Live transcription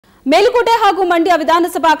ಮೇಲುಕೋಟೆ ಹಾಗೂ ಮಂಡ್ಯ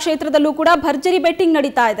ವಿಧಾನಸಭಾ ಕ್ಷೇತ್ರದಲ್ಲೂ ಕೂಡ ಭರ್ಜರಿ ಬೆಟ್ಟಿಂಗ್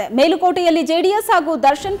ನಡೀತಾ ಇದೆ. ಮೇಲುಕೋಟೆಯಲ್ಲಿ ಜೆಡಿಎಸ್ ಹಾಗೂ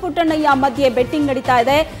ದರ್ಶನ್ ಪುಟ್ಟಣ್ಣಯ್ಯ ಮಧ್ಯೆ ಬೆಟ್ಟಿಂಗ್ ನಡೀತಾ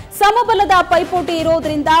ಇದೆ. ಸಮಬಲದ ಪೈಪೋಟಿ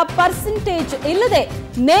ಇರೋದ್ರಿಂದ ಪರ್ಸೆಂಟೇಜ್ ಇಲ್ಲದೆ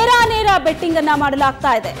ನೇರ ಬೆಟ್ಟಿಂಗ್ ಅನ್ನ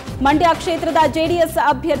ಮಾಡಲಾಗ್ತಾ ಇದೆ. ಮಂಡ್ಯ ಕ್ಷೇತ್ರದ ಜೆಡಿಎಸ್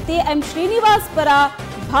ಅಭ್ಯರ್ಥಿ ಎಂ ಶ್ರೀನಿವಾಸ್ ಪರ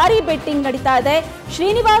ಭಾರಿ ಬೆಟ್ಟಿಂಗ್ ನಡೀತಾ ಇದೆ.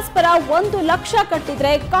 ಶ್ರೀನಿವಾಸ್ ಪರ 1 ಲಕ್ಷ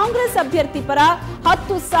ಕಟ್ಟಿದ್ರೆ ಕಾಂಗ್ರೆಸ್ ಅಭ್ಯರ್ಥಿ ಪರ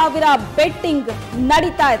 10,000 ಬೆಟ್ಟಿಂಗ್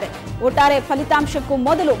ನಡೀತಾ ಇದೆ. ಒಟ್ಟಾರೆ ಫಲಿತಾಂಶಕ್ಕೂ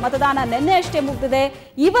ಮೊದಲು ಮತದಾನ ನಿನ್ನೆಯಷ್ಟೇ ಮುಗಿದಿದೆ.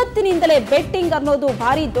 ಇವತ್ತಿನಿಂದಲೇ ಬೆಟ್ಟಿಂಗ್ ಅನ್ನೋದು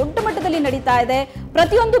ಭಾರಿ ದೊಡ್ಡ ಮಟ್ಟದಲ್ಲಿ ನಡೀತಾ ಇದೆ.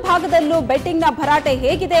 ಪ್ರತಿಯೊಂದು ಭಾಗದಲ್ಲೂ ಬೆಟ್ಟಿಂಗ್ ನ ಭರಾಟೆ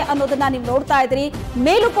ಹೇಗಿದೆ ಅನ್ನೋದನ್ನ ನೀವು ನೋಡ್ತಾ ಇದ್ರಿ.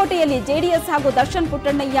 ಮೇಲುಕೋಟೆಯಲ್ಲಿ ಜೆಡಿಎಸ್ ಹಾಗೂ ದರ್ಶನ್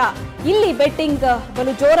ಪುಟ್ಟಣ್ಣಯ್ಯ ಇಲ್ಲಿ ಬೆಟ್ಟಿಂಗ್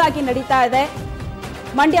ಬಲು ಜೋರಾಗಿ ನಡೀತಾ ಇದೆ.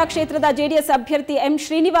 ಮಂಡ್ಯ ಕ್ಷೇತ್ರದ ಜೆಡಿಎಸ್ ಅಭ್ಯರ್ಥಿ ಎಂ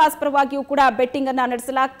ಶ್ರೀನಿವಾಸ್ ಪರವಾಗಿಯೂ ಕೂಡ ಬೆಟ್ಟಿಂಗ್ ಅನ್ನ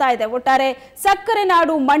ನಡೆಸಲಾಗ್ತಾ ಇದೆ. ಒಟ್ಟಾರೆ ಸಕ್ಕರೆ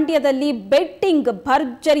ನಾಡು ಮಂಡ್ಯದಲ್ಲಿ ಬೆಟ್ಟಿಂಗ್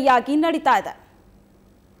ಭರ್ಜರಿಯಾಗಿ ನಡೀತಾ ಇದೆ.